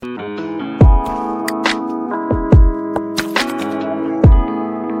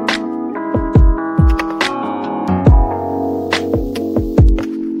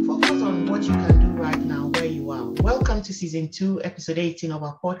Season 2, Episode 18 of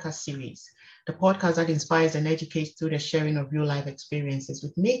our podcast series, the podcast that inspires and educates through the sharing of real-life experiences.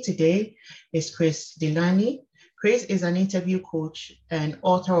 With me today is Chris Delany. Chris is an interview coach and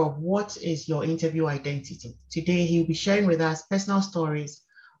author of What is Your Interview Identity? Today, he'll be sharing with us personal stories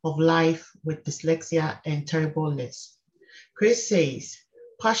of life with dyslexia and terrible lists. Chris says,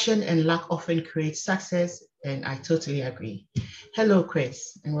 passion and luck often create success, and I totally agree. Hello,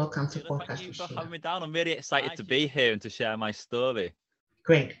 Chris, and welcome to Podcast. Thank you for having me down. I'm really excited to be here and to share my story.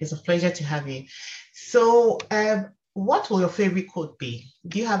 Great. It's a pleasure to have you. So, what will your favorite quote be?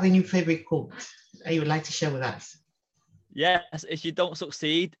 Do you have any favorite quote that you would like to share with us? Yes, if you don't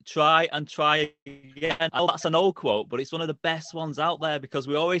succeed, try and try again. I know that's an old quote, but it's one of the best ones out there because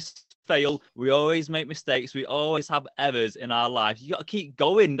we always fail, we always make mistakes, we always have errors in our life. You got to keep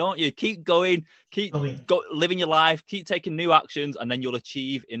going, don't you? Keep going, living your life, keep taking new actions, and then you'll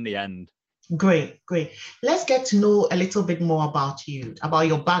achieve in the end. Great. Let's get to know a little bit more about you, about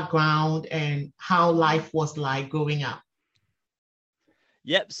your background and how life was like growing up.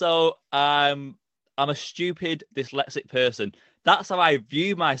 Yep, so I'm a stupid dyslexic person. That's how I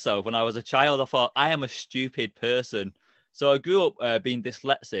viewed myself when I was a child. I thought I am a stupid person. So I grew up being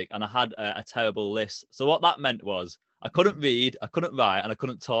dyslexic and I had a terrible list. So what that meant was I couldn't read, I couldn't write, and I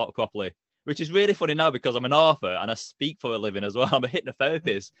couldn't talk properly, which is really funny now because I'm an author and I speak for a living as well. I'm a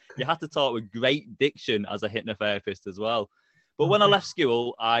hypnotherapist. You have to talk with great diction as a hypnotherapist as well. But when I left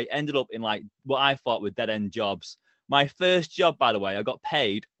school, I ended up in like what I thought were dead-end jobs. My first job, by the way, I got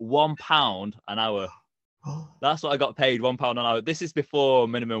paid £1 an hour. That's what I got paid, £1 an hour. This is before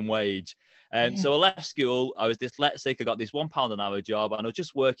minimum wage. So I left school. I was dyslexic. I got this £1 an hour job, and I was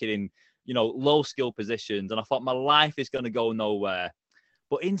just working in, low skill positions. And I thought my life is going to go nowhere.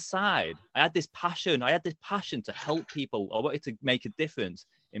 But inside, I had this passion. I had this passion to help people. I wanted to make a difference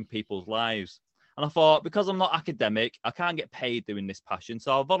in people's lives. And I thought, because I'm not academic, I can't get paid doing this passion.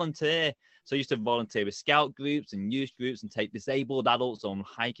 So I'll volunteer. So I used to volunteer with scout groups and youth groups and take disabled adults on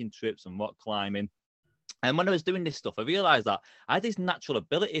hiking trips and rock climbing. And when I was doing this stuff, I realized that I had this natural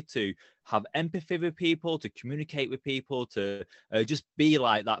ability to have empathy with people, to communicate with people, to just be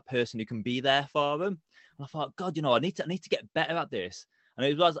like that person who can be there for them. And I thought, God, I need to get better at this. And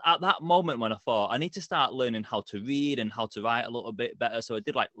it was at that moment when I thought I need to start learning how to read and how to write a little bit better. So I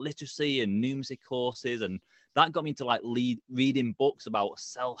did like literacy and numeracy courses, and that got me to like reading books about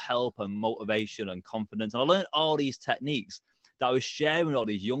self-help and motivation and confidence. And I learned all these techniques that I was sharing with all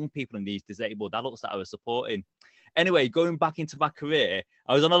these young people and these disabled adults that I was supporting. Anyway, going back into my career,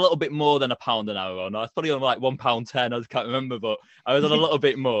 I was on a little bit more than £1 an hour. I was probably on like £1.10, I can't remember, but I was on a little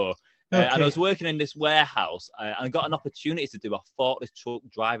bit more. Okay. And I was working in this warehouse and I got an opportunity to do a forklift truck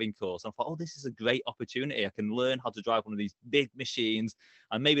driving course. And I thought, this is a great opportunity. I can learn how to drive one of these big machines,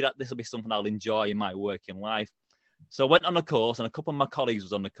 and maybe this will be something I'll enjoy in my working life. So I went on a course, and a couple of my colleagues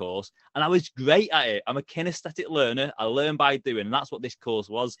was on the course, and I was great at it. I'm a kinesthetic learner. I learn by doing, and that's what this course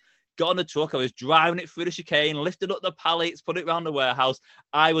was. Got on the truck, I was driving it through the chicane, lifted up the pallets, put it around the warehouse.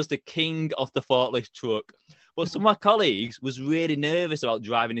 I was the king of the forklift truck. But some of my colleagues was really nervous about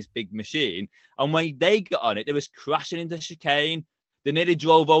driving this big machine. And when they got on it, they was crashing into the chicane. They nearly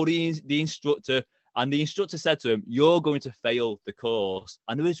drove over the instructor. And the instructor said to him, "You're going to fail the course."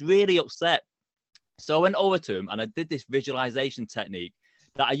 And they was really upset. So I went over to him and I did this visualization technique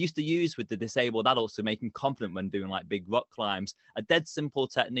that I used to use with the disabled adults to make them confident when doing like big rock climbs. A dead simple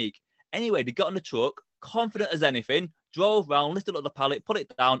technique. Anyway, they got on the truck, confident as anything, drove round, lifted up the pallet, put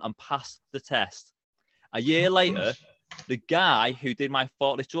it down and passed the test. A year later, the guy who did my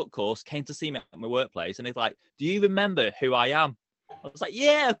forklift truck course came to see me at my workplace, and he's like, "Do you remember who I am?" I was like,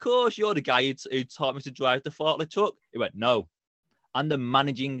 "Yeah, of course, you're the guy who taught me to drive the forklift truck." He went, "No, I'm the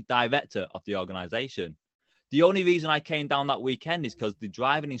managing director of the organization. The only reason I came down that weekend is because the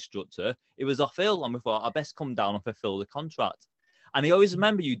driving instructor, it was off ill, and we thought I'd best come down and fulfill the contract." And he always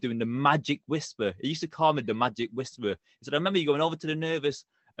remember you doing the magic whisper. He used to call me the magic whisperer. He said, "I remember you going over to the nervous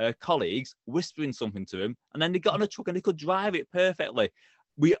colleagues, whispering something to him, and then they got on a truck and they could drive it perfectly.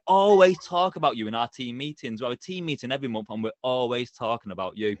 We always talk about you in our team meetings. We have a team meeting every month, and we're always talking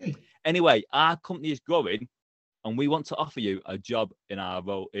about you." Anyway, our company is growing, and we want to offer you a job in our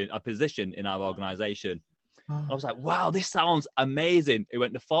role, in a position in our organization. I was like, wow, this sounds amazing. It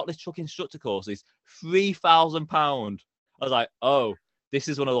went to forklift truck instructor courses, £3,000. I was like, oh, this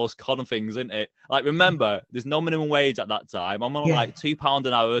is one of those con things, isn't it? Like, remember, there's no minimum wage at that time. I'm on like £2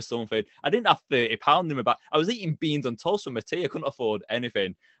 an hour or something. I didn't have £30 in my back. I was eating beans and toast for my tea. I couldn't afford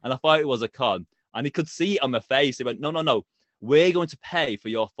anything. And I thought it was a con. And he could see it on my face. He went, no, we're going to pay for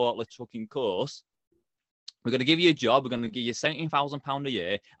your forklift trucking course. we're going to give you a job. We're going to give you £17,000 a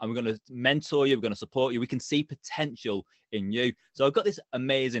year, and we're going to mentor you. We're going to support you. We can see potential in you. So I've got this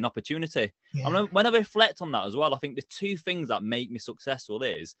amazing opportunity. Yeah. And when I reflect on that as well, I think the two things that make me successful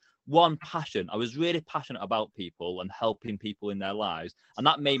is, one, passion. I was really passionate about people and helping people in their lives. And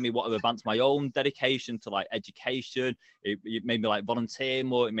that made me want to advance my own dedication to like education. It made me like volunteer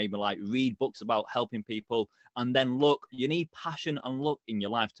more. It made me like read books about helping people. And then look, you need passion and luck in your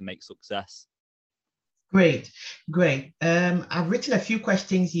life to make success. Great, great. I've written a few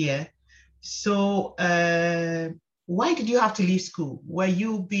questions here. So why did you have to leave school? Were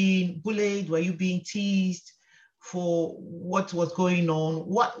you being bullied? Were you being teased for what was going on?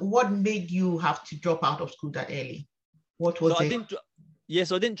 What made you have to drop out of school that early? What was it?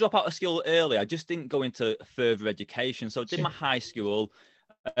 So I didn't drop out of school early. I just didn't go into further education. So I did my high school.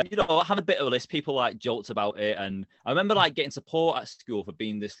 I had a bit of a list. People like joked about it, and I remember like getting support at school for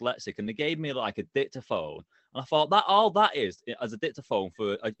being dyslexic, and they gave me like a dictaphone, and I thought that all that is as a dictaphone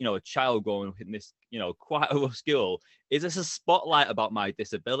for a child growing up in this quite a rough school is just a spotlight about my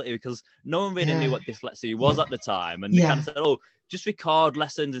disability, because no one really knew what dyslexia was at the time, and they kind of said, oh, just record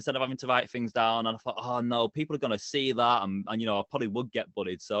lessons instead of having to write things down. And I thought, oh no, people are going to see that, and I probably would get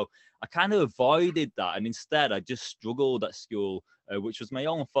bullied. So I kind of avoided that, and instead I just struggled at school, which was my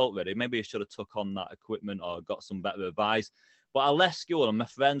own fault really. Maybe I should have took on that equipment or got some better advice. But I left school, and my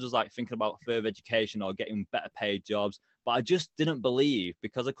friends was like thinking about further education or getting better paid jobs. But I just didn't believe,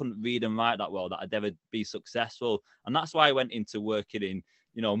 because I couldn't read and write that well, that I'd ever be successful. And that's why I went into working in,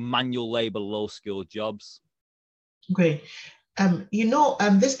 manual labor, low skilled jobs. Great.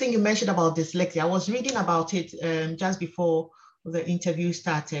 This thing you mentioned about dyslexia, I was reading about it just before the interview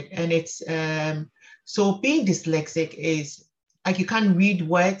started. And it's, so being dyslexic is like you can't read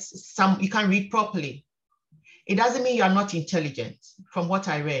words, you can't read properly. It doesn't mean you are not intelligent. From what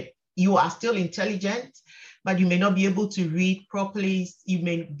I read, you are still intelligent, but you may not be able to read properly. You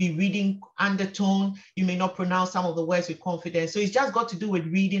may be reading undertone. You may not pronounce some of the words with confidence. So it's just got to do with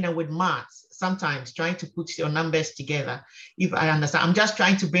reading and with maths, sometimes trying to put your numbers together, if I understand. I'm just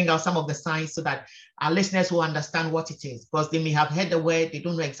trying to bring out some of the signs so that our listeners will understand what it is, because they may have heard the word, they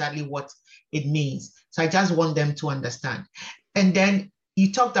don't know exactly what it means. So I just want them to understand. And then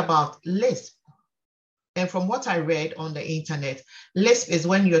you talked about lisp. And from what I read on the internet, lisp is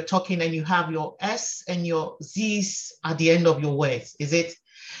when you're talking and you have your S and your Z's at the end of your words, is it?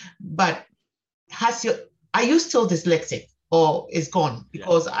 But are you still dyslexic, or is gone?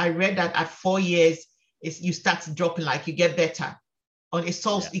 Because I read that at 4 years, you start dropping, like you get better.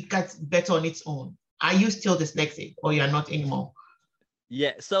 It gets better on its own. Are you still dyslexic, or you're not anymore?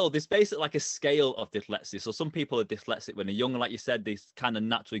 Yeah, so there's basically like a scale of dyslexia. So some people are dyslexic when they're young, like you said, they kind of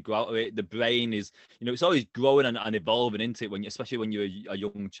naturally grow out of it. The brain is, it's always growing and evolving into it, especially when you're a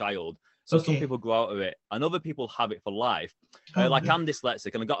young child. So some people grow out of it, and other people have it for life. I'm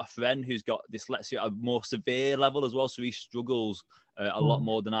dyslexic, and I've got a friend who's got dyslexia at a more severe level as well. So he struggles a lot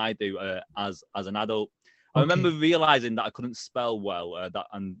more than I do as an adult. I remember realizing that I couldn't spell well,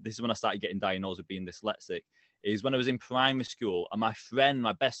 and this is when I started getting diagnosed with being dyslexic. Is when I was in primary school, and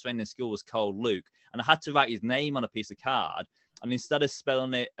my best friend in school was called Luke, and I had to write his name on a piece of card, and instead of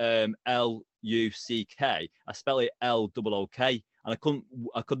spelling it L-U-C-K, I spelled it L-O-O-K, and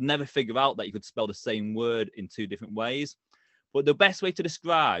I could never figure out that you could spell the same word in two different ways. But the best way to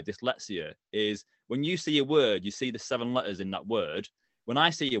describe dyslexia is when you see a word, you see the 7 letters in that word. When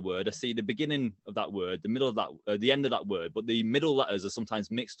I see a word, I see the beginning of that word, the middle of that, the end of that word, but the middle letters are sometimes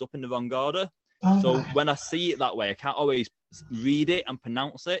mixed up in the wrong order. So when I see it that way, I can't always read it and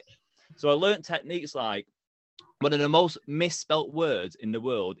pronounce it. So I learned techniques like one of the most misspelt words in the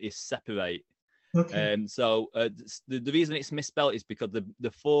world is separate. So the reason it's misspelled is because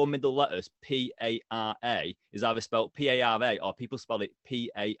the 4 middle letters, P-A-R-A, is either spelled P-A-R-A or people spell it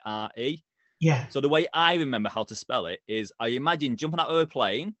P-A-R-E. Yeah. So the way I remember how to spell it is I imagine jumping out of a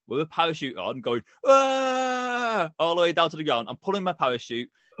plane with a parachute on, going all the way down to the ground. I'm pulling my parachute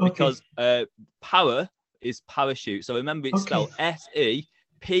because power is parachute. So remember it's spelled S-E-P-A-R-A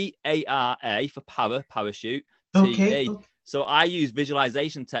for power, parachute, T-E. So I use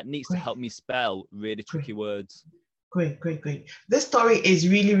visualization techniques to help me spell really tricky words. Great. This story is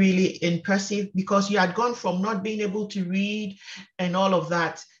really, really impressive, because you had gone from not being able to read and all of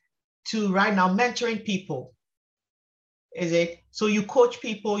that to right now mentoring people. Is it? So you coach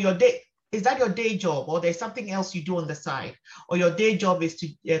people, is that your day job, or there's something else you do on the side? Or your day job is to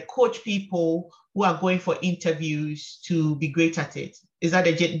coach people who are going for interviews to be great at it? Is that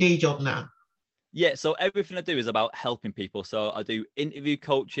a day job now? Yeah, so everything I do is about helping people. So I do interview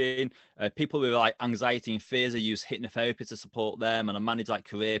coaching. People with like anxiety and fears, I use hypnotherapy to support them, and I manage like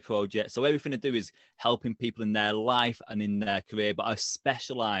career projects. So everything I do is helping people in their life and in their career. But I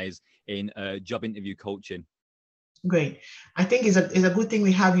specialize in job interview coaching. Great. I think it's a good thing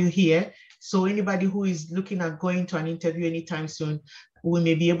we have you here. So anybody who is looking at going to an interview anytime soon, we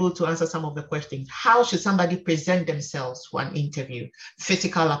may be able to answer some of the questions. How should somebody present themselves for an interview?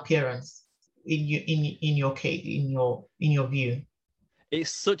 Physical appearance in your case, in your view. It's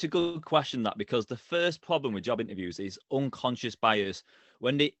such a good question, that, because the first problem with job interviews is unconscious bias.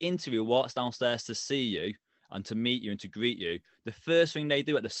 When the interviewer walks downstairs to see you and to meet you and to greet you, the first thing they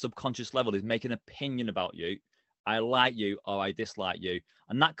do at the subconscious level is make an opinion about you. I like you or I dislike you.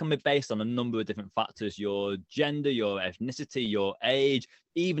 And that can be based on a number of different factors: your gender, your ethnicity, your age,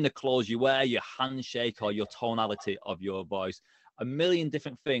 even the clothes you wear, your handshake, or your tonality of your voice. A million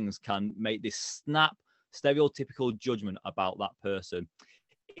different things can make this snap stereotypical judgment about that person.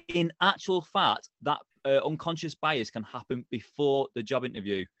 In actual fact, that unconscious bias can happen before the job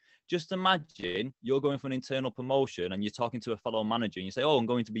interview. Just imagine you're going for an internal promotion and you're talking to a fellow manager and you say, "Oh, I'm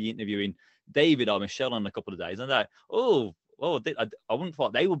going to be interviewing David or Michelle in a couple of days." And they're like, I wouldn't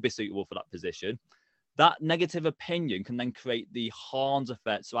thought they would be suitable for that position. That negative opinion can then create the Horns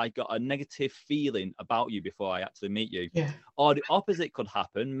effect. So I got a negative feeling about you before I actually meet you. Yeah. Or the opposite could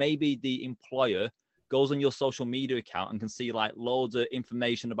happen. Maybe the employer goes on your social media account and can see like loads of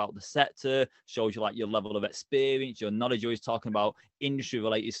information about the sector, shows you like your level of experience, your knowledge. You're always talking about industry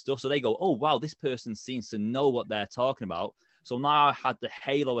related stuff. So they go, "Oh, wow, this person seems to know what they're talking about." So now I had the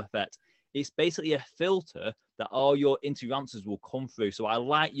halo effect. It's basically a filter that all your interview answers will come through. So I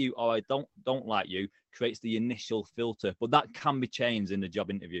like you or I don't like you creates the initial filter, but that can be changed in the job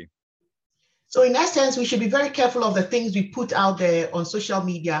interview. So in essence, we should be very careful of the things we put out there on social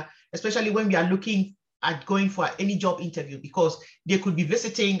media, especially when we are looking at going for any job interview, because they could be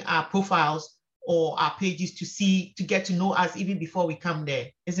visiting our profiles or our pages to get to know us even before we come there,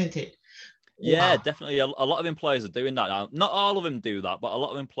 isn't it? Yeah, Wow. definitely. A lot of employers are doing that now. Not all of them do that, but a lot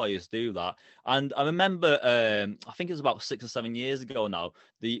of employers do that. And I remember, I think it was about 6 or 7 years ago now,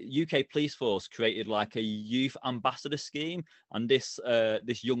 the UK Police Force created like a youth ambassador scheme, and this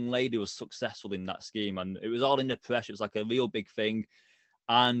young lady was successful in that scheme, and it was all in the press. It was like a real big thing.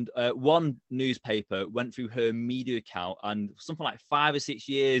 And one newspaper went through her media account, and something like 5 or 6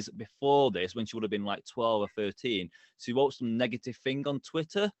 years before this, when she would have been like 12 or 13, she wrote some negative thing on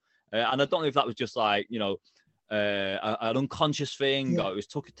Twitter. And I don't know if that was just like, an unconscious thing, Yeah. or it was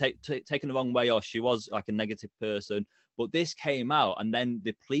taken the wrong way, or she was like a negative person. But this came out, and then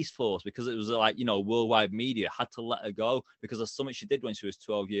the police force, because it was like, worldwide media, had to let her go because of something she did when she was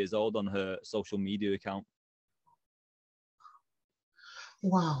 12 years old on her social media account.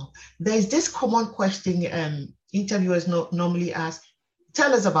 Wow. There's this common question interviewers normally ask: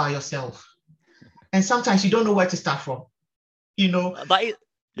 tell us about yourself. And sometimes you don't know where to start from, you know? That is,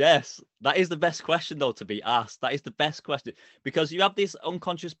 yes, that is the best question though to be asked. That is the best question, because you have this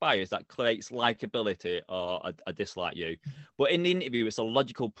unconscious bias that creates likability or a dislike you. But in the interview, it's a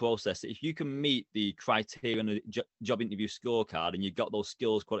logical process. If you can meet the criteria in the job interview scorecard and you've got those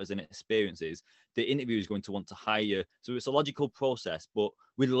skills, qualities, and experiences, the interviewer is going to want to hire you. So it's a logical process, but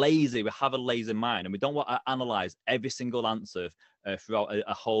we're lazy. We have a lazy mind, and we don't want to analyze every single answer throughout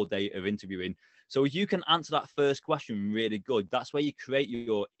a whole day of interviewing. So if you can answer that first question really good, that's where you create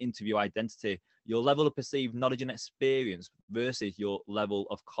your interview identity, your level of perceived knowledge and experience versus your level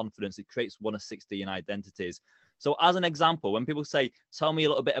of confidence. It creates one of 16 identities. So as an example, when people say, "Tell me a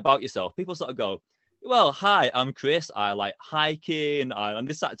little bit about yourself," people sort of go, "Well, hi, I'm Chris. I like hiking." And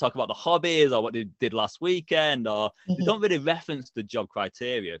they start to talk about the hobbies or what they did last weekend, or they Mhm. don't really reference the job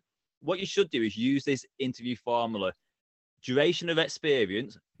criteria. What you should do is use this interview formula: duration of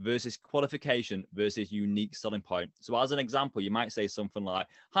experience versus qualification versus unique selling point. So as an example, you might say something like,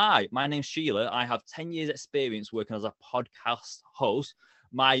 "Hi, my name's Sheila. I have 10 years experience working as a podcast host.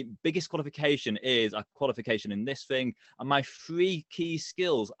 My biggest qualification is a qualification in this thing. And my 3 key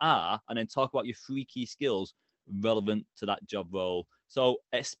skills are," and then talk about your 3 key skills relevant to that job role. So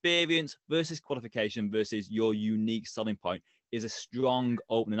experience versus qualification versus your unique selling point is a strong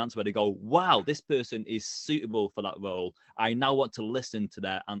opening answer where they go, "Wow, this person is suitable for that role. I now want to listen to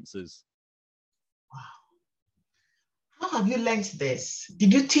their answers." Wow. How have you learned this?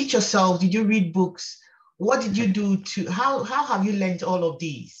 Did you teach yourself? Did you read books? What did you do how have you learned all of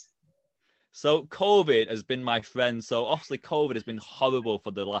these? So COVID has been my friend. So obviously COVID has been horrible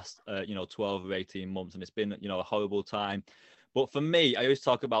for the last, 12 or 18 months, and it's been, a horrible time. But for me, I always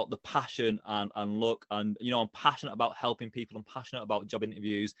talk about the passion and look, and I'm passionate about helping people. I'm passionate about job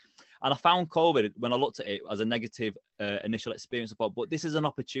interviews, and I found COVID when I looked at it as a negative initial experience. But this is an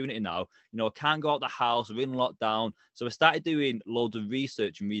opportunity now. I can't go out the house. We're in lockdown, so I started doing loads of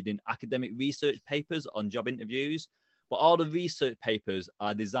research and reading academic research papers on job interviews. But all the research papers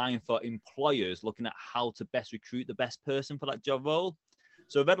are designed for employers looking at how to best recruit the best person for that job role.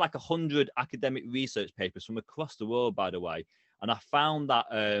 So I've read like 100 academic research papers from across the world, by the way. And I found that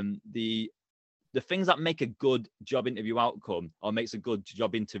the things that make a good job interview outcome or makes a good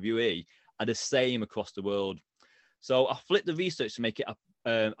job interviewee are the same across the world. So I flipped the research to make it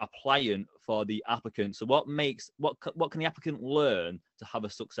appliant for the applicant. So what can the applicant learn to have a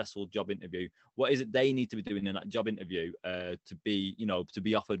successful job interview? What is it they need to be doing in that job interview to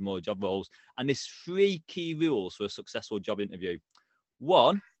be offered more job roles? And there's 3 key rules for a successful job interview.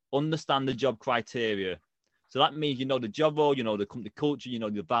 1, understand the job criteria. So that means the job role, the company culture,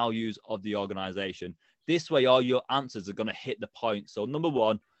 the values of the organization. This way, all your answers are going to hit the point. So number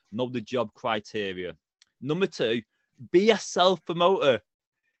 1, know the job criteria. Number 2, be a self-promoter.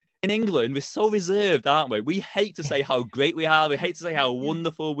 In England, we're so reserved, aren't we? We hate to say how great we are. We hate to say how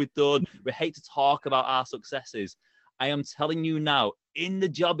wonderful we've done. We hate to talk about our successes. I am telling you now, in the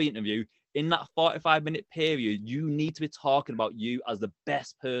job interview, in that 45-minute period, you need to be talking about you as the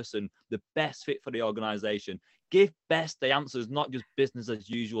best person, the best fit for the organization. Give best the answers, not just business as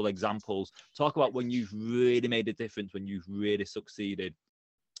usual examples. Talk about when you've really made a difference, when you've really succeeded.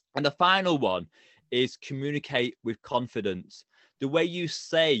 And the final one is communicate with confidence. The way you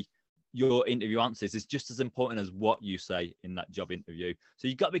say your interview answers is just as important as what you say in that job interview. So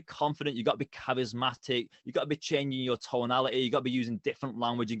you've got to be confident, you've got to be charismatic, you've got to be changing your tonality, you've got to be using different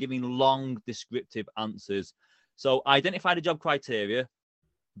language and giving long descriptive answers. So identify the job criteria,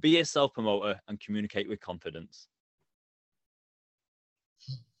 be a self-promoter, and communicate with confidence.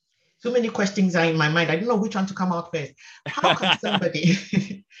 So many questions are in my mind. I don't know which one to come out first. How can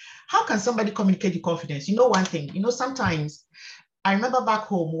somebody communicate with confidence? One thing, sometimes I remember back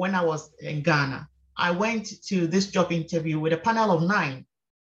home when I was in Ghana, I went to this job interview with a panel of 9,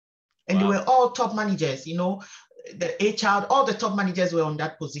 and They were all top managers, the HR, all the top managers were on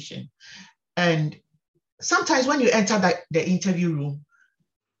that position. And sometimes when you enter the interview room,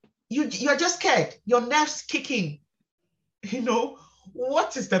 you're just scared, your nerves kicking,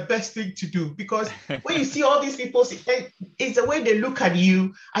 what is the best thing to do? Because when you see all these people, it's the way they look at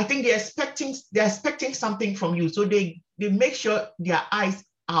you. I think they're expecting something from you. So they make sure their eyes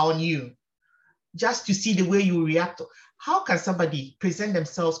are on you just to see the way you react. How can somebody present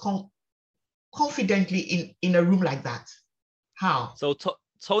themselves confidently in a room like that? How? So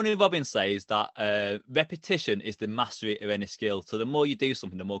Tony Robbins says that repetition is the mastery of any skill. So the more you do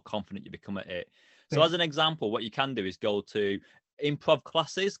something, the more confident you become at it. So as an example, what you can do is go to improv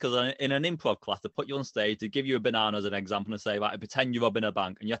classes, because in an improv class, they put you on stage, they give you a banana as an example and say, right, pretend you're robbing a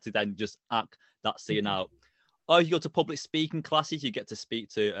bank, and you have to then just act that scene out. Or if you go to public speaking classes, you get to speak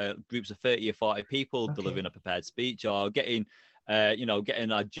to groups of 30 or 40 people delivering a prepared speech, or getting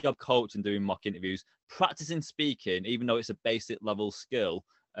a job coach and doing mock interviews. Practicing speaking, even though it's a basic level skill,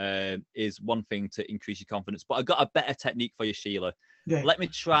 is one thing to increase your confidence. But I've got a better technique for you, Sheila. Yeah. Let me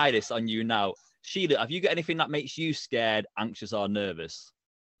try this on you now. Sheila, have you got anything that makes you scared, anxious, or nervous?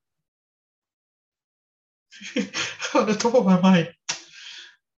 On the top of my mind,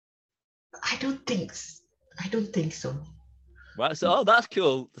 I don't think so. Right, so that's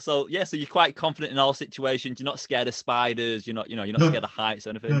cool. So so you're quite confident in all situations. You're not scared of spiders. You're not scared of heights or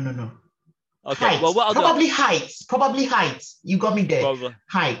anything. No. Okay. Heights. Well, what probably heights. You got me there. Probably.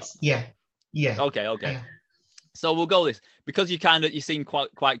 Heights. Yeah. Okay. Yeah. So we'll go this, because you seem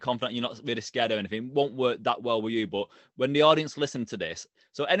quite confident. You're not really scared of anything. It won't work that well with you. But when the audience listen to this,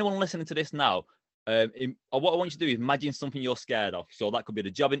 so anyone listening to this now, what I want you to do is imagine something you're scared of. So that could be the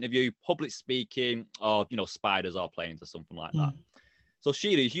job interview, public speaking, or spiders or planes or something like that. So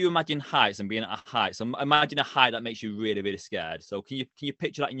Sheila, if you imagine heights and being at a height, so imagine a height that makes you really, really scared. So can you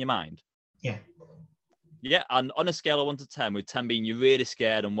picture that in your mind? Yeah. Yeah, and on a scale of 1 to 10, with 10 being you're really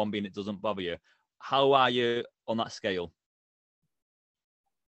scared and 1 being it doesn't bother you, how are you on that scale?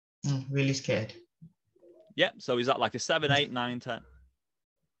 Really scared. Yeah, so is that like a 7, 8, 9, 10?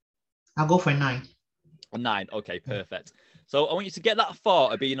 I'll go for 9. A 9, okay, perfect. So I want you to get that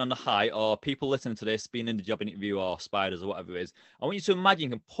thought of being on the height, or people listening to this, being in the job interview or spiders or whatever it is. I want you to imagine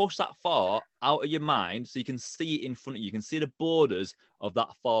you can push that thought out of your mind so you can see it in front of you. You can see the borders of that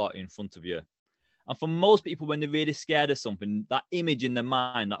thought in front of you. And for most people, when they're really scared of something, that image in their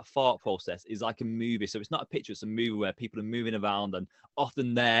mind, that thought process is like a movie. So it's not a picture, it's a movie where people are moving around and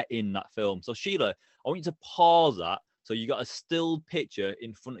often they're in that film. So Sheila, I want you to pause that. So you got a still picture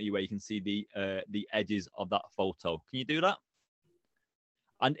in front of you where you can see the edges of that photo. Can you do that?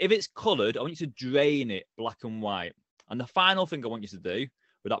 And if it's coloured, I want you to drain it black and white. And the final thing I want you to do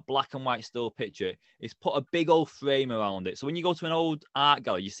with that black and white still picture is put a big old frame around it. So when you go to an old art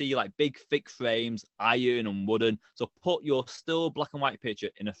gallery, you see like big thick frames, iron and wooden. So put your still black and white picture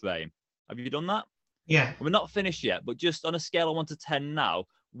in a frame. Have you done that? Yeah. We're not finished yet, but just on a scale of 1 to 10 now,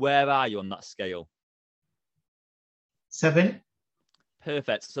 where are you on that scale? 7.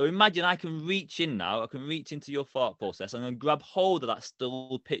 Perfect. So imagine I can reach in now. I can reach into your thought process. I'm going to grab hold of that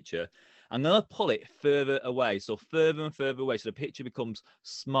still picture. I'm going to pull it further away. So further and further away. So the picture becomes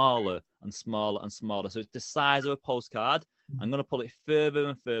smaller and smaller and smaller. So it's the size of a postcard. I'm going to pull it further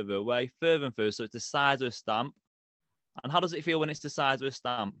and further away, further and further. So it's the size of a stamp. And how does it feel when it's the size of a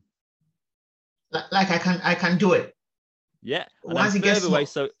stamp? Like I can do it. Yeah. And once then it gets further away.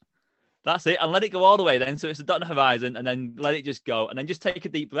 So that's it. And let it go all the way then. So it's a dot on the horizon, and then let it just go. And then just take a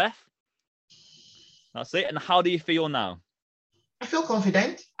deep breath. That's it. And how do you feel now? I feel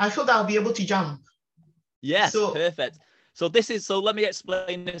confident. I feel that I'll be able to jump. Yes, perfect. So let me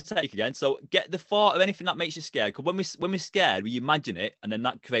explain this take again. So get the thought of anything that makes you scared. Because when we're scared, we imagine it, and then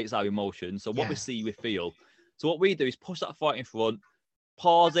that creates our emotion. So what we see, we feel. So what we do is push that thought in front,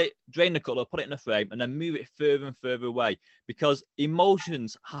 pause it, drain the colour, put it in a frame, and then move it further and further away. Because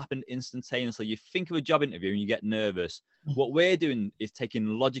emotions happen instantaneously. You think of a job interview and you get nervous. What we're doing is taking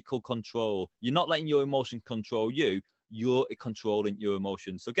logical control. You're not letting your emotion control you. You're controlling your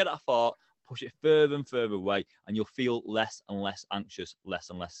emotions. So get that thought, push it further and further away, and you'll feel less and less anxious, less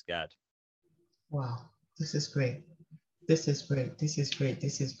and less scared. Wow, this is great. This is great. This is great.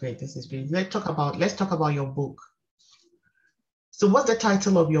 This is great. This is great. Let's talk about your book. So what's the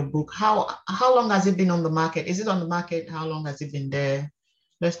title of your book? How long has it been on the market? Is it on the market? How long has it been there?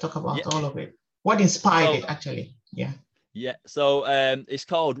 Let's talk about all of it. What inspired it actually? Yeah. Yeah, so it's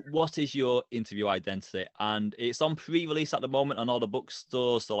called What is Your Interview Identity? And it's on pre-release at the moment on all the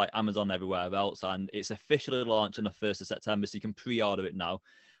bookstores, so like Amazon, everywhere else. And it's officially launched on the 1st of September, so you can pre-order it now.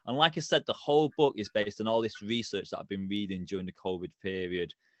 And like I said, the whole book is based on all this research that I've been reading during the COVID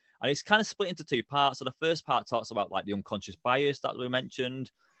period. And it's kind of split into 2 parts. So the first part talks about like the unconscious bias that we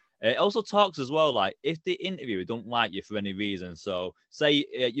mentioned. It also talks as well, like if the interviewer don't like you for any reason. So say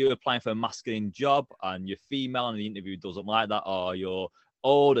you're applying for a masculine job and you're female and the interviewer doesn't like that, or you're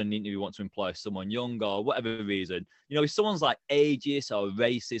old and the interviewer wants to employ someone young or whatever reason. You know, if someone's like ageist or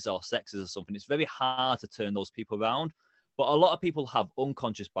racist or sexist or something, it's very hard to turn those people around. But a lot of people have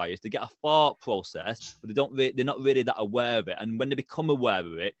unconscious bias. They get a thought process, but they're not really that aware of it. And when they become aware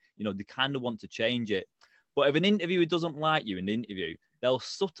of it, you know, they kind of want to change it. But if an interviewer doesn't like you in the interview, they'll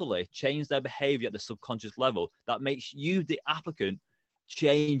subtly change their behavior at the subconscious level. That makes you, the applicant,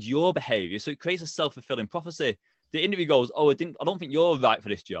 change your behavior. So it creates a self-fulfilling prophecy. The interview goes, oh, I don't think you're right for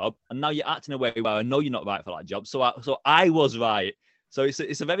this job. And now you're acting in a way where I know you're not right for that job. So I was right. So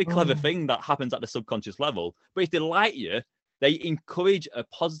it's a very clever thing that happens at the subconscious level. But if they like you, they encourage a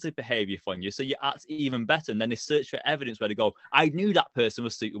positive behavior from you, so you act even better. And then they search for evidence where they go, I knew that person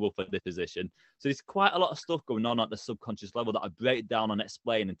was suitable for the position. So there's quite a lot of stuff going on at the subconscious level that I break down and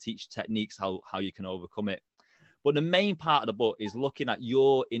explain and teach techniques how you can overcome it. But the main part of the book is looking at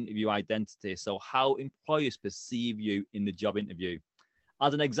your interview identity. So how employers perceive you in the job interview.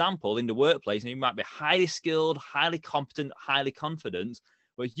 As an example, in the workplace, you might be highly skilled, highly competent, highly confident.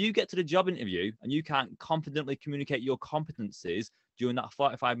 But if you get to the job interview and you can't confidently communicate your competencies during that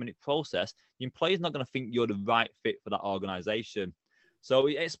 45-minute process, the employer is not going to think you're the right fit for that organization. So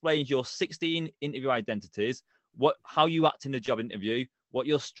it explains your 16 interview identities, how you act in the job interview, what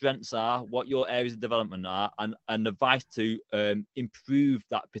your strengths are, what your areas of development are, and advice to improve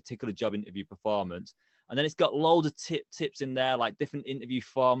that particular job interview performance. And then it's got loads of tips in there, like different interview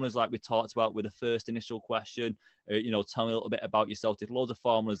formulas, like we talked about with the first initial question. Tell me a little bit about yourself. There's loads of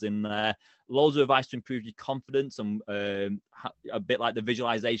formulas in there, loads of advice to improve your confidence, and a bit like the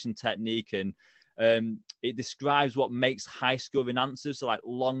visualization technique. And it describes what makes high scoring answers. So like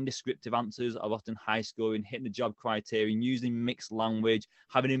long descriptive answers are often high scoring, hitting the job criteria, using mixed language,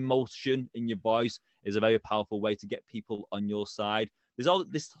 having emotion in your voice is a very powerful way to get people on your side. There's all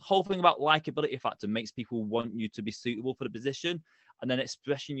this whole thing about likability factor makes people want you to be suitable for the position. And then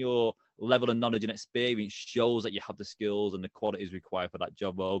expressing your level of knowledge and experience shows that you have the skills and the qualities required for that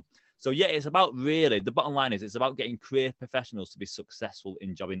job role. So yeah, it's about really, the bottom line is it's about getting career professionals to be successful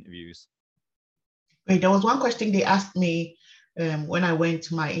in job interviews. Wait, there was one question they asked me when I went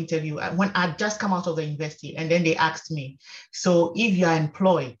to my interview, when I'd just come out of the university, and then they asked me, so if you are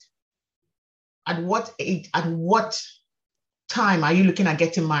employed, at what age, at what time are you looking at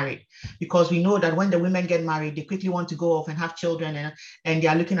getting married? Because we know that when the women get married, they quickly want to go off and have children, and they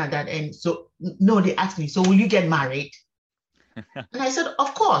are looking at that. And so, no, they asked me, so will you get married? And I said,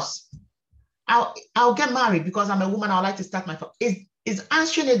 of course, I'll get married because I'm a woman. I would like to start my family. Is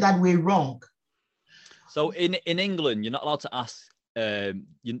answering it that way wrong? So in England, you're not allowed to ask.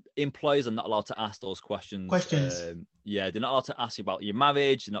 Employers are not allowed to ask those questions. Yeah, they're not allowed to ask you about your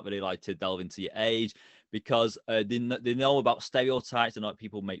marriage. They're not really allowed to delve into your age because they know about stereotypes. They know that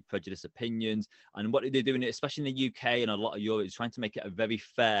people make prejudiced opinions, and what they're doing, especially in the UK and a lot of Europe, is trying to make it a very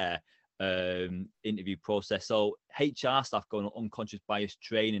fair interview process. So HR staff go on unconscious bias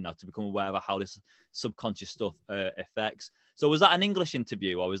training now to become aware of how this subconscious stuff affects. So was that an English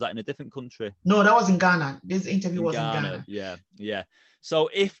interview or was that in a different country? No, that was in Ghana. This interview was in Ghana. Yeah. So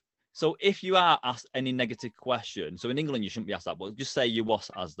if you are asked any negative question, so in England you shouldn't be asked that, but just say you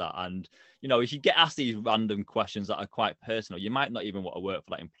was asked that, and if you get asked these random questions that are quite personal, you might not even want to work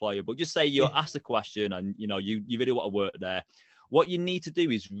for that employer. But just say you're asked a question and you really want to work there. What you need to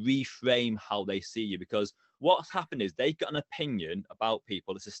do is reframe how they see you, because what's happened is they've got an opinion about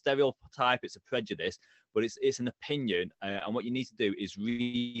people. It's a stereotype, it's a prejudice, but it's an opinion. And what you need to do is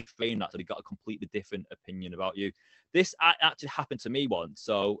reframe that so they've got a completely different opinion about you. This actually happened to me once.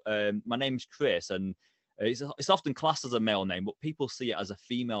 So my name's Chris, and it's often classed as a male name, but people see it as a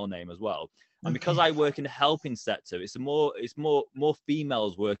female name as well. And because I work in the helping sector, it's more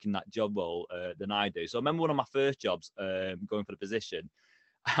females working that job role than I do. So I remember one of my first jobs going for the position,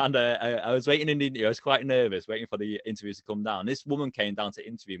 and I was waiting in the interview. I was quite nervous, waiting for the interviews to come down. This woman came down to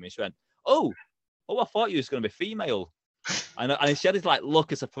interview me. She went, "Oh, I thought you was going to be female." And she had this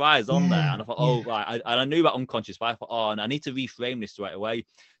look of surprise on there, and I thought, oh right, I knew about unconscious, but I thought, oh, and I need to reframe this right away.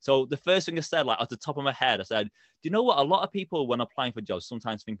 So the first thing I said, at the top of my head, I said, do you know what? A lot of people when applying for jobs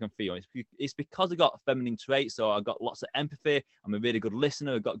sometimes think I'm female. It's because I got feminine traits, so I got lots of empathy. I'm a really good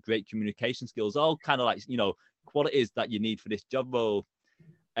listener. I've got great communication skills, all kind of qualities that you need for this job role.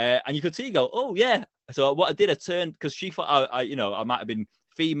 And you could see, go, oh yeah. So what I did, I turned, because she thought I might have been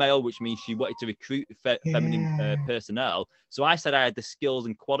female, which means she wanted to recruit feminine personnel. So I said I had the skills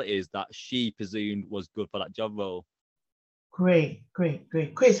and qualities that she presumed was good for that job role. Great.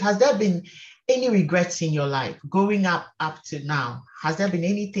 Chris, has there been any regrets in your life growing up to now? Has there been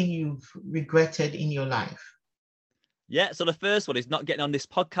anything you've regretted in your life? Yeah, so the first one is not getting on this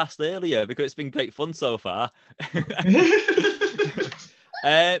podcast earlier, because it's been great fun so far.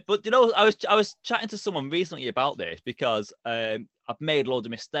 But I was chatting to someone recently about this, because I've made loads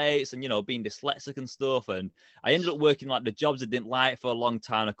of mistakes and being dyslexic and stuff, and I ended up working the jobs I didn't like for a long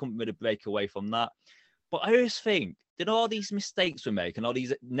time. I couldn't really break away from that. But I always think, all these mistakes we make and all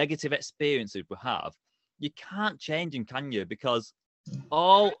these negative experiences we have, you can't change them, can you? Because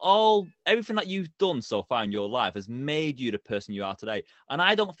everything that you've done so far in your life has made you the person you are today. And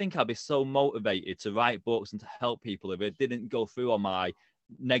I don't think I'd be so motivated to write books and to help people if it didn't go through all my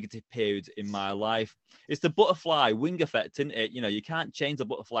negative periods in my life. It's the butterfly wing effect, isn't it? You can't change the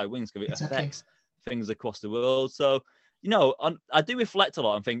butterfly wings because it affects things across the world. So I do reflect a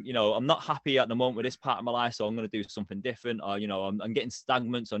lot and think, I'm not happy at the moment with this part of my life, so I'm going to do something different. Or I'm getting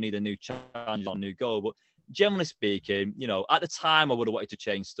stagnant, so I need a new challenge or a new goal. But generally speaking, at the time I would have wanted to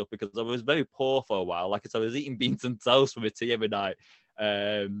change stuff, because I was very poor for a while. I was eating beans and toast for my tea every night.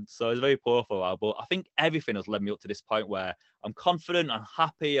 So I was very poor for a while, but I think everything has led me up to this point where I'm confident, I'm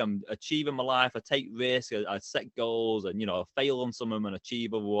happy, I'm achieving my life. I take risks, I set goals, and I fail on some of them and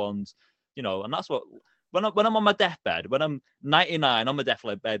achieve other ones. And that's what, when I'm on my deathbed, when I'm 99 on my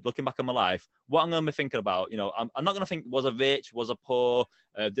deathbed, looking back on my life, what I'm going to be thinking about, I'm not going to think, was I rich, was I poor,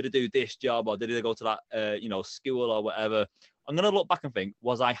 did I do this job, or did I go to that, school or whatever. I'm going to look back and think,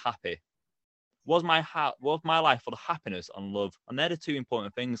 was I happy? Was my life full of happiness and love? And they're the two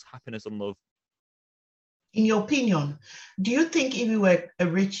important things, happiness and love. In your opinion, do you think if you were a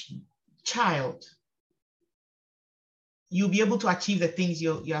rich child, you'll be able to achieve the things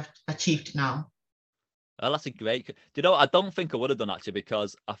you have achieved now? Well, that's a great. I don't think I would have done, actually,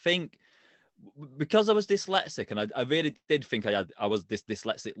 because I think because I was dyslexic, and I really did think I was this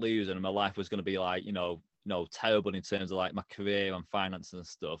dyslexic loser, and my life was going to be terrible in terms of my career and finances and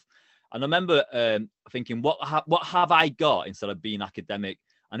stuff. And I remember thinking, what have I got instead of being academic?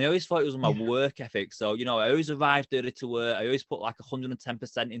 And I always thought it was my work ethic. So, I always arrived early to work. I always put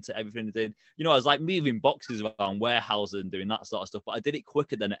 110% into everything I did. I was moving boxes around warehouses and doing that sort of stuff, but I did it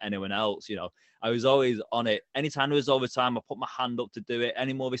quicker than anyone else. I was always on it. Anytime there was overtime, I put my hand up to do it.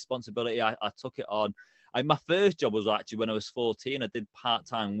 Any more responsibility, I took it on. My first job was actually when I was 14. I did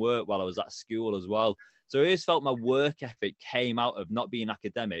part-time work while I was at school as well. So I always felt my work ethic came out of not being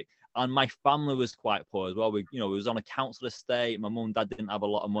academic. And my family was quite poor as well. We was on a council estate. My mum and dad didn't have a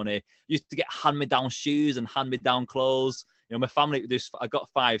lot of money. Used to get hand-me-down shoes and hand-me-down clothes. My family, I got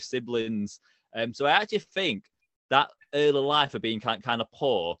 5 siblings. So I actually think that early life of being kind of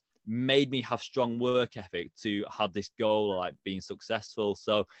poor made me have strong work ethic to have this goal of like being successful.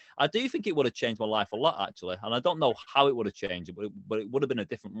 So I do think it would have changed my life a lot, actually. And I don't know how it would have changed it, but it would have been a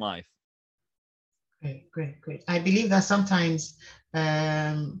different life. Great. I believe that sometimes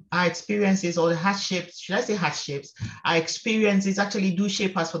our experiences or the hardships, should I say hardships, our experiences actually do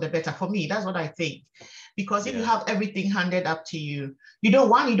shape us for the better. For me, that's what I think. Because if you have everything handed up to you, you don't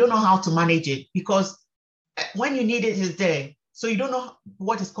know how to manage it, because when you need it, it's there. So you don't know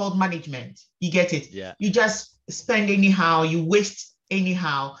what is called management. You get it? Yeah. You just spend anyhow, you waste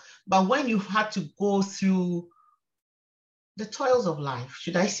anyhow. But when you had to go through the toils of life,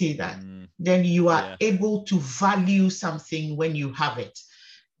 should I say that, then you are able to value something when you have it.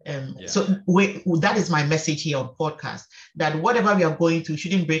 So that is my message here on podcast, that whatever we are going through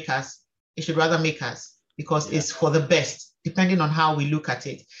shouldn't break us. It should rather make us, because it's for the best, depending on how we look at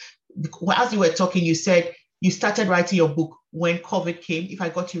it. As you were talking, you said you started writing your book when COVID came, if I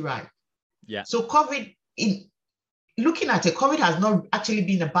got you right. Yeah. So COVID, looking at it, COVID has not actually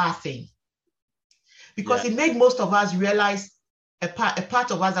been a bad thing, because it made most of us realize a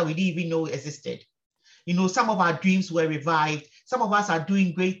part of us that we didn't even know existed. Some of our dreams were revived. Some of us are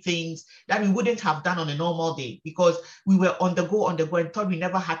doing great things that we wouldn't have done on a normal day, because we were on the go and thought we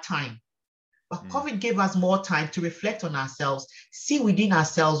never had time. But COVID gave us more time to reflect on ourselves, see within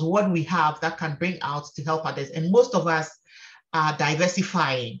ourselves what we have that can bring out to help others. And most of us are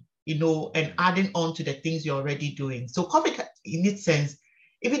diversifying, and adding on to the things you're already doing. So COVID, in its sense,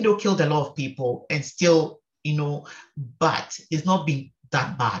 even though killed a lot of people and still, but it's not been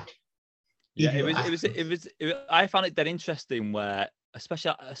that bad. Yeah, it was. I found it that interesting where,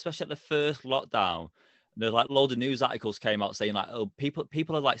 especially at the first lockdown, there's like loads of news articles came out saying like, oh, people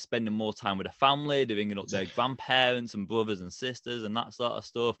are like spending more time with their family, they're ringing up their grandparents and brothers and sisters and that sort of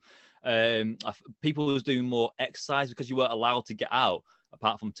stuff. People was doing more exercise because you weren't allowed to get out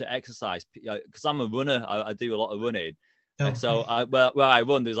apart from to exercise. Because I'm a runner, I do a lot of running. Okay. So where I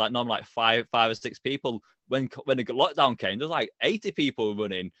run, there's like normally like five or six people. When the lockdown came, there was like 80 people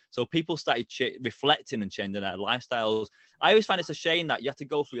running. So people started reflecting and changing their lifestyles. I always find it's a shame that you have to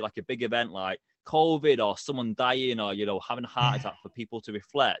go through like a big event like COVID or someone dying or, having a heart attack for people to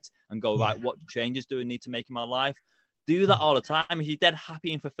reflect and go, right, what changes do I need to make in my life? Do that all the time. If you're dead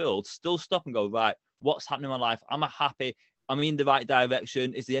happy and fulfilled, still stop and go, right, what's happening in my life? Am I happy? Am I in the right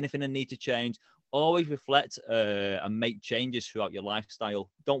direction? Is there anything I need to change? Always reflect and make changes throughout your lifestyle.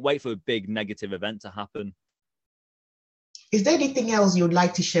 Don't wait for a big negative event to happen. Is there anything else you'd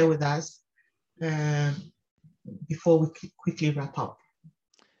like to share with us before we quickly wrap up?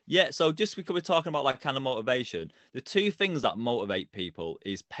 Yeah, so just because we're talking about like kind of motivation, the two things that motivate people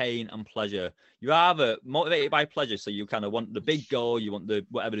is pain and pleasure. You're either motivated by pleasure, so you kind of want the big goal, you want the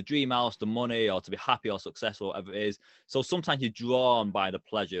whatever, the dream house, the money, or to be happy or successful, whatever it is. So sometimes you're drawn by the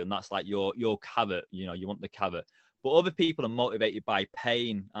pleasure, and that's like your carrot. You want the carrot. But other people are motivated by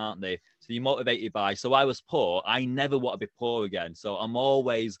pain, aren't they? So you're motivated by. So I was poor. I never want to be poor again. So I'm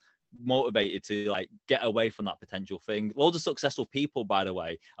always motivated to like get away from that potential thing. Loads of successful people, by the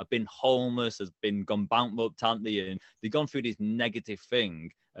way, have been homeless, has been gone bankrupt, haven't they? And they've gone through this negative thing,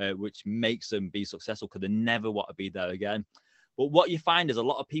 which makes them be successful because they never want to be there again. But what you find is a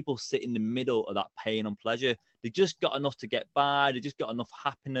lot of people sit in the middle of that pain and pleasure. They just got enough to get by. They just got enough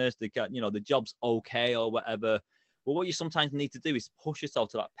happiness. They got, the job's okay or whatever. But what you sometimes need to do is push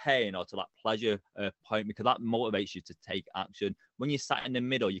yourself to that pain or to that pleasure point, because that motivates you to take action. When you're sat in the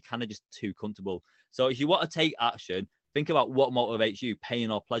middle, you're kind of just too comfortable. So if you want to take action, think about what motivates you,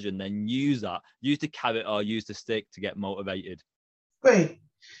 pain or pleasure, and then use that. Use the carrot or use the stick to get motivated. Great.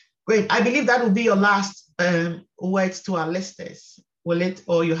 I believe that will be your last words to our listeners. Will it,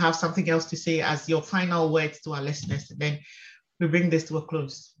 or you have something else to say as your final words to our listeners? And then we bring this to a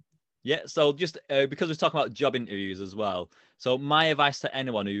close. Yeah, so just because we're talking about job interviews as well. So my advice to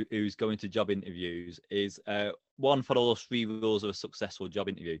anyone who's going to job interviews is one, follow those 3 rules of a successful job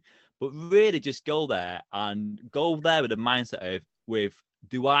interview. But really just go there with a mindset of,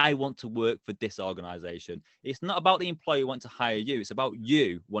 do I want to work for this organization? It's not about the employer wanting to hire you. It's about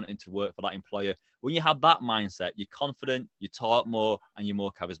you wanting to work for that employer. When you have that mindset, you're confident, you talk more, and you're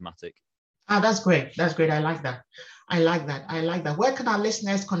more charismatic. That's great. I like that. Where can our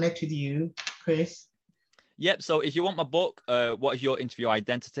listeners connect with you, Chris? Yep. So if you want my book, What is Your Interview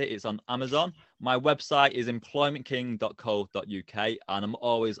Identity? It's on Amazon. My website is employmentking.co.uk, and I'm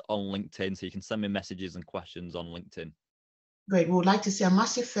always on LinkedIn, so you can send me messages and questions on LinkedIn. Great. We would like to say a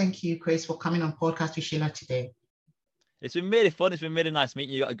massive thank you, Chris, for coming on Podcast with Sheila today. It's been really fun. It's been really nice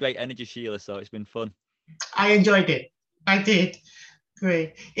meeting you. You got a great energy, Sheila, so it's been fun. I enjoyed it. I did.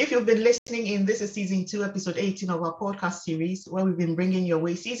 Great. If you've been listening in, this is season 2, episode 18 of our podcast series, where we've been bringing your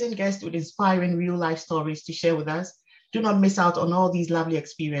way seasoned guests with inspiring real life stories to share with us. Do not miss out on all these lovely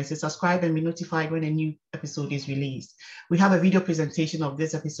experiences. Subscribe and be notified when a new episode is released. We have a video presentation of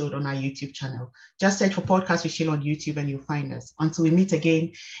this episode on our YouTube channel. Just search for Podcast with Sheila on YouTube and you'll find us. Until we meet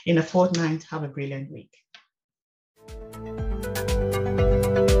again in a fortnight, have a brilliant week.